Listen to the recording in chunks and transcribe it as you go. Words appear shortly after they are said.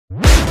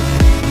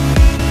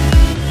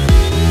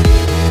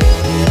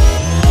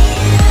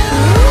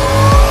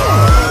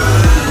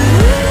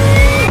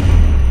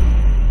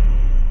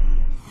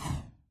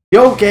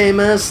Yo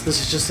gamers,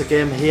 this is Just a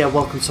Game here,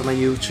 welcome to my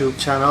YouTube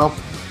channel.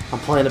 I'm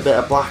playing a bit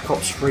of Black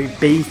Ops 3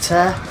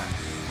 Beta.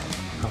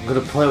 I'm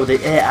going to play with the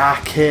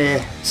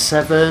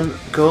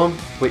ARK-7 gun,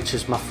 which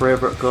is my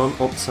favourite gun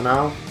up to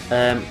now.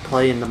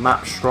 Playing the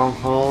map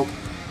Stronghold.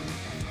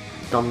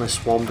 Done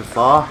this one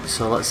before,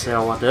 so let's see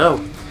how I do.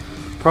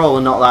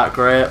 Probably not that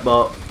great,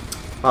 but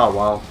oh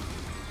well.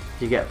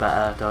 You get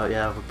better, don't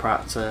you, with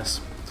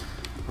practice.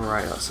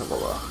 Right, let's have a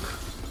look.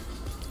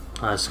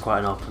 There's quite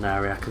an open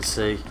area, I can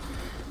see.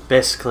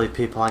 Basically,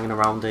 people hanging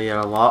around here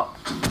a lot.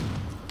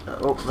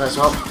 Oh, there's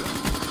one.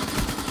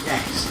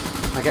 Yes.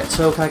 Can I get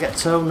two? Can I get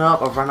two? No,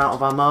 I've run out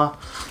of ammo.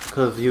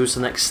 Could have used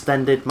an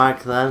extended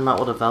mag then. That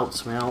would have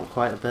helped me out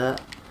quite a bit.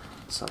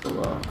 Let's have a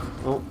look.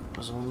 Oh,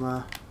 there's one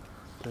there.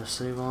 Did I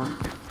see one?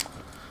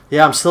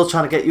 Yeah, I'm still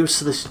trying to get used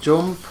to this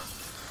jump.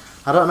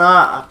 I don't know.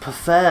 I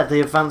prefer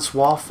the Advanced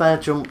Warfare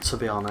jump, to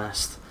be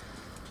honest.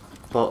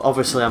 But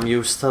obviously, I'm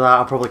used to that.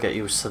 I'll probably get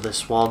used to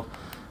this one.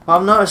 But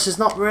I've noticed there's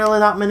not really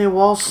that many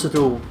walls to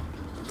do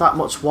that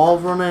much wall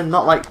running.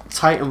 Not like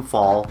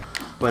Titanfall,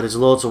 where there's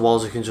loads of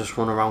walls you can just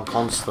run around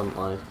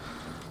constantly.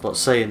 But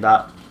saying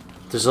that,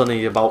 there's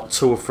only about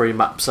 2 or 3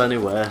 maps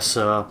anyway,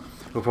 so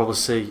we'll probably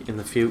see in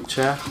the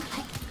future.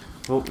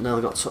 Oh,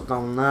 nearly got took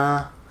down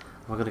there.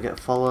 We're going to get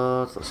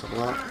followed. Let's have a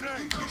look.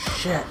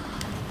 Shit.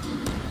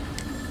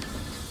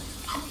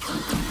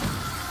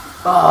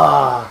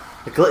 Ah,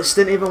 the glitch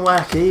didn't even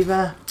work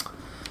either.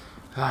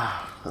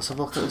 Let's have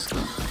a look at this.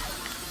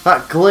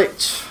 That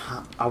glitch,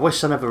 I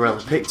wish I never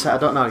really picked it. I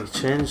don't know how you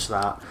changed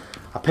that.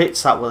 I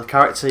picked that with a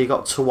character, you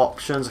got 2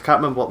 options. I can't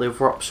remember what the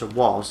other option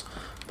was,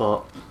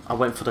 but I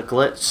went for the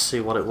glitch to see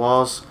what it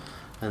was.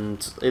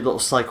 And it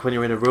looks like when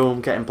you're in a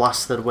room getting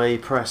blasted away, you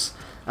press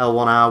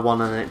L1,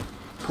 R1 and it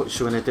puts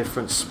you in a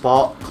different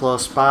spot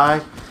close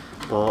by.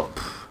 But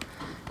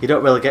you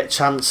don't really get a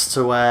chance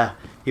to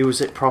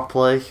use it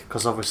properly,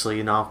 because obviously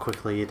you know how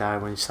quickly you die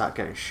when you start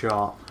getting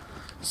shot.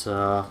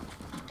 So,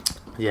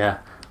 yeah.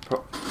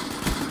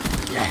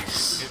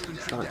 Yes.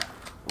 Whoa.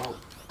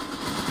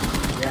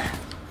 Yeah.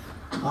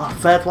 Oh,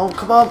 third one.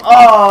 Come on.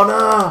 Oh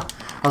no!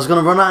 I was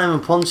gonna run at him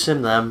and punch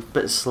him then.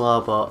 Bit slow,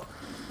 but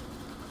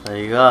there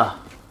you go.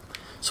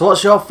 So,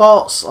 what's your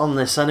thoughts on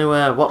this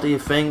anyway? What do you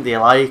think? Do you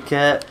like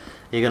it?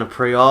 Are you gonna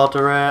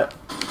pre-order it?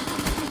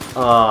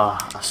 Oh,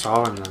 I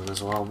saw him then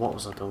as well. What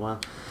was I doing?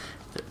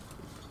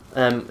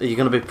 Are you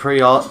going to be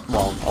pre-order?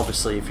 Well,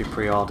 obviously if you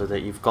pre-ordered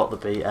it, you've got the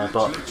beta,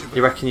 but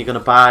you reckon you're going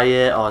to buy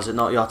it, or is it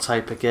not your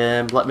type of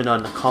game? Let me know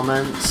in the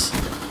comments.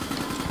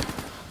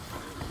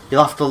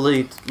 You'll have to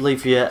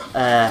leave your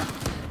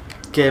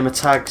gamer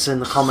tags in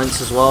the comments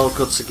as well.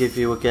 Good to give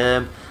you a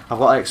game. I've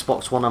got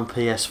Xbox One and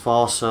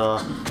PS4, so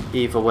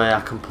either way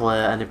I can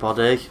play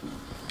anybody.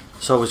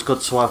 It's always good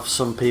to have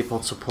some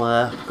people to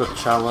play. Good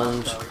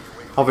challenge.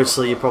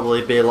 Obviously you'll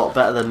probably be a lot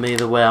better than me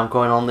the way I'm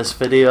going on this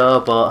video,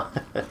 but...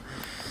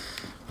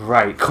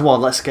 Right, come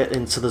on, let's get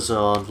into the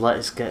zone.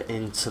 Let's get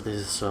into the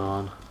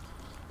zone.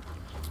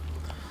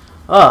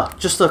 Oh,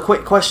 just a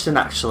quick question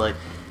actually.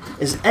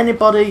 Has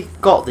anybody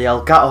got the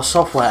Elgato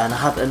software and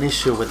had an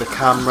issue with the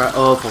camera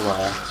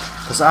overlay?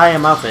 Because I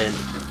am having...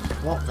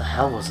 What the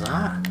hell was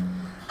that?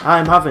 I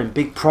am having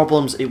big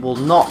problems. It will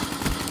not...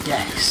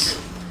 Yes.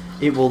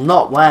 It will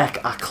not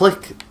work. I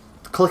click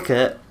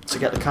it to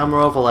get the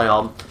camera overlay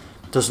on.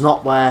 Does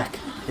not work.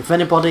 If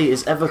anybody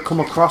has ever come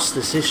across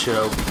this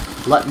issue,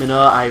 let me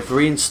know. I've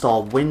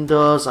reinstalled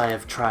Windows, I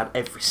have tried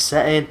every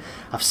setting,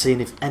 I've seen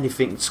if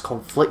anything's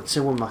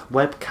conflicting with my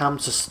webcam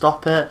to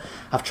stop it.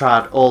 I've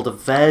tried older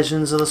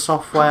versions of the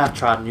software, I've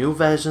tried new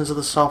versions of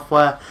the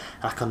software,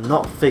 and I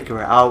cannot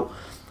figure it out.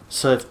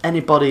 So if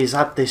anybody's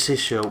had this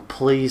issue,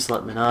 please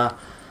let me know.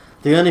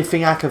 The only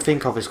thing I can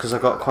think of is because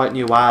I've got quite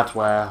new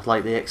hardware,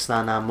 like the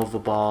X99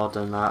 motherboard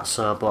and that,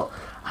 so, but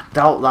I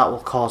doubt that will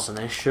cause an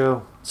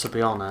issue, to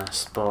be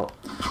honest, but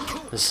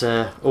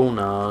who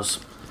knows.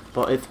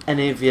 But if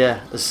any of you,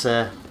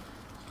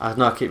 I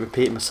know I keep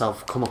repeating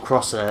myself, come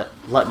across it,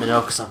 let me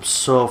know, because I'm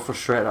so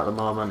frustrated at the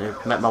moment. It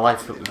made my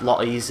life a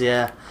lot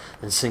easier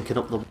than syncing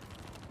up the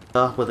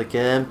with a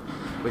game,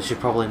 which you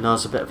probably know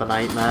is a bit of a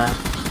nightmare.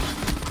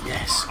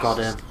 Yes, got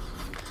him.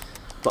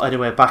 But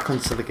anyway, back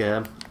onto the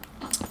game.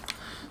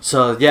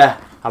 So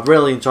yeah, I'm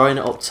really enjoying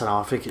it up to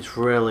now. I think it's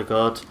really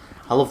good.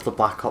 I love the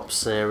Black Ops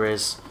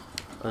series,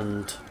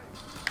 and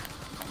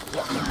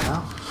what the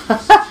hell?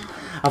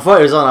 I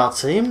thought it was on our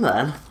team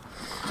then.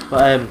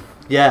 But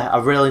yeah, I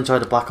really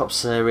enjoyed the Black Ops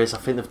series. I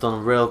think they've done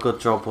a real good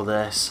job with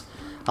this.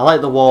 I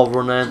like the wall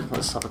running.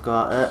 Let's have a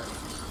go at it.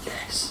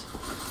 Yes.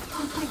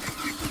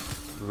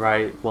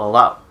 Right, well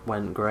that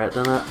went great,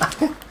 didn't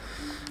it?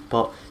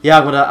 But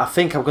yeah, I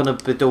think I'm gonna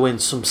be doing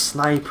some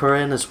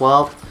snipering as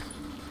well.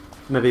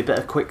 Maybe a bit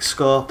of quick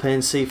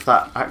scoping, see if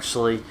that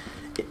actually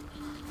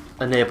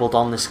enabled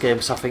on this game,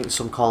 because I think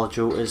some Call of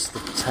Duties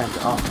they've turned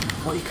it off.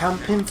 What are you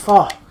camping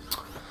for?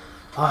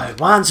 Oh,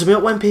 it winds me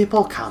up when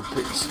people camp.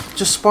 It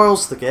just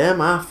spoils the game,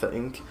 I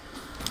think.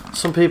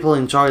 Some people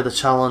enjoy the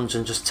challenge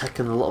and just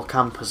taking the little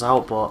campers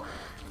out, but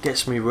it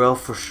gets me real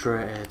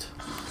frustrated.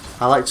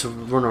 I like to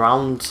run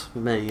around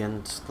me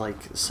and like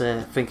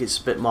say think it's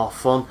a bit more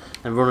fun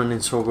than running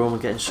into a room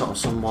and getting shot at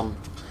someone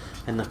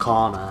in the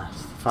corner. I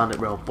find it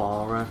real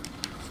boring.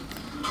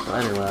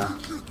 But anyway,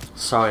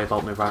 sorry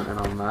about me ranting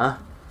on there.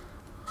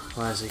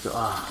 Where's he go?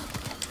 Ah, oh,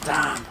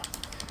 damn!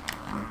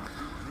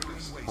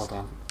 Hold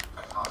on.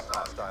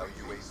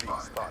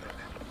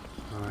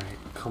 Alright,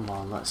 come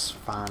on, let's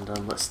find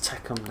him. Let's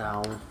take him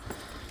down.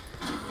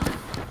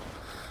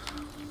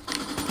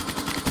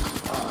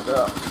 Oh,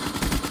 no.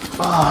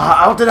 Oh,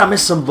 how did I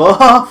miss them both?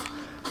 Oh,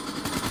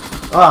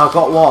 I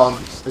got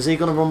one. Is he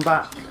gonna run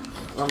back?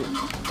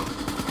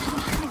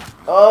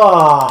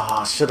 Oh,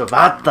 I should have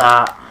had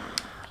that.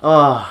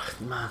 Oh,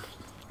 man.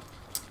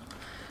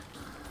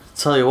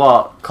 Tell you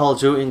what, Call of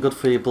Duty ain't good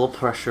for your blood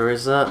pressure,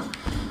 is it?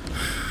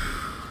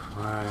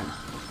 Right.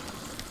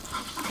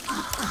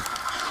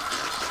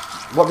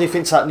 What do you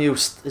think's that new?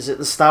 Is it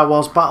the Star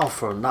Wars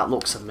Battlefront? That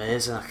looks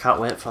amazing. I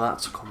can't wait for that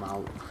to come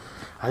out.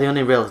 I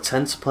only really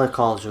tend to play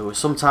Call of Duty.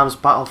 Sometimes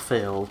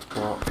Battlefield,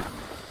 but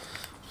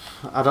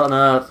I don't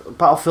know.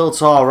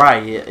 Battlefield's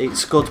alright.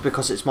 It's good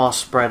because it's more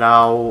spread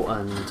out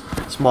and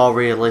it's more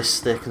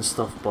realistic and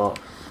stuff. But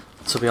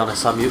to be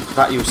honest,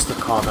 that used to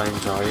COD. I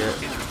enjoy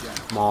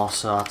it more,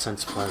 so I tend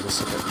to play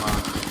this a bit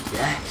more.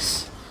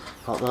 Yes,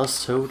 got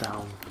those two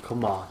down.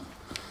 Come on.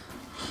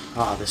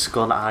 Oh, this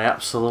gun, I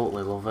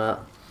absolutely love it.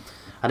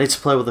 I need to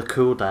play with the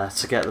Kuda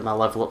to get my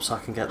level up so I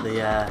can get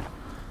the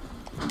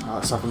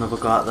let's have another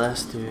go at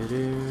this.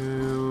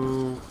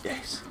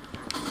 Yes.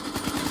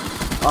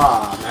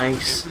 Oh,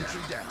 nice.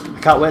 I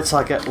can't wait till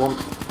I get one.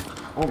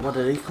 Oh, where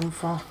did he come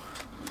from?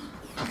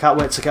 I can't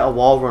wait to get a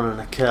wall run and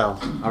a kill.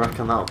 I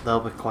reckon they'll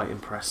be quite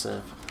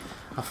impressive.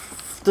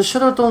 They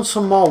should have done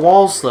some more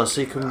walls though, so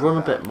you can run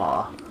a bit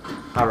more,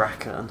 I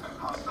reckon.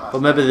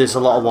 But maybe there's a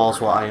lot of walls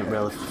what I ain't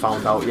really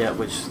found out yet,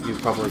 which you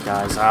probably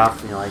guys have.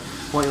 And you're like,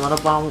 what are you on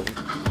about?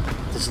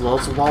 There's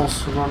loads of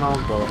walls to run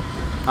on, but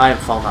I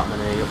haven't found that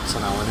many up to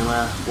now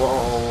anyway.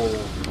 Whoa,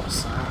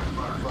 what's that?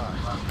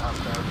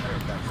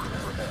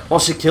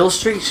 What's the kill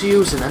streaks you're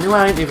using anyway?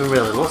 I ain't even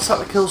really looked at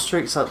the kill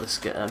streaks at this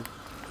game.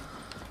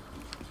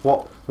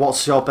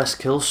 What's your best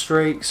kill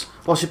streaks?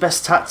 What's your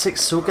best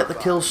tactics to get the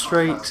kill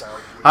streaks?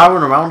 I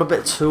run around a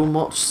bit too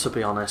much, to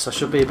be honest. I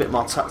should be a bit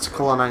more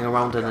tactical and hang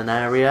around in an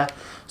area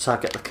so I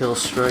get the kill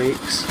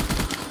streaks.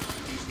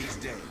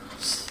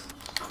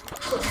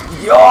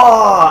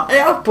 Yo! Hey,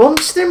 I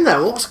bunched him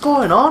there. What's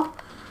going on?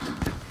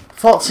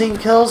 14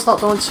 kills, not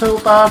doing too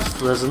bad.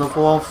 There's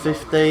another one,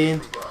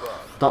 15.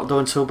 Not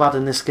doing too bad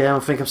in this game. I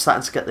think I'm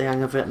starting to get the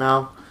hang of it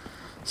now.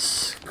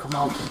 Come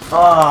on.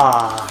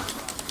 Ah!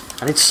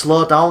 I need to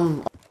slow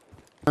down.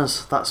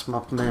 That's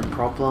my main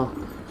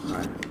problem.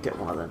 Right, get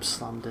one of them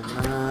slammed in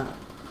there.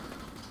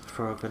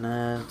 Throw a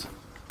grenade.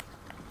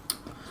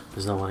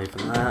 There's no one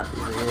even there.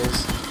 Here he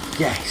is.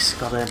 Yes,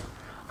 got him.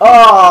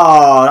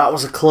 Oh, that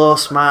was a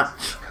close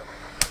match.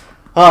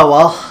 Oh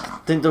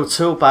well, didn't do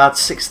too bad.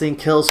 16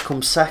 kills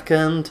come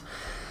second.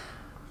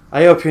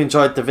 I hope you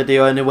enjoyed the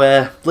video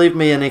anyway. Leave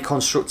me any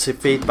constructive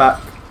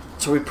feedback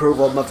to improve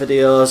on my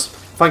videos.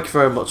 Thank you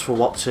very much for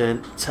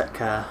watching. Take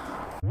care.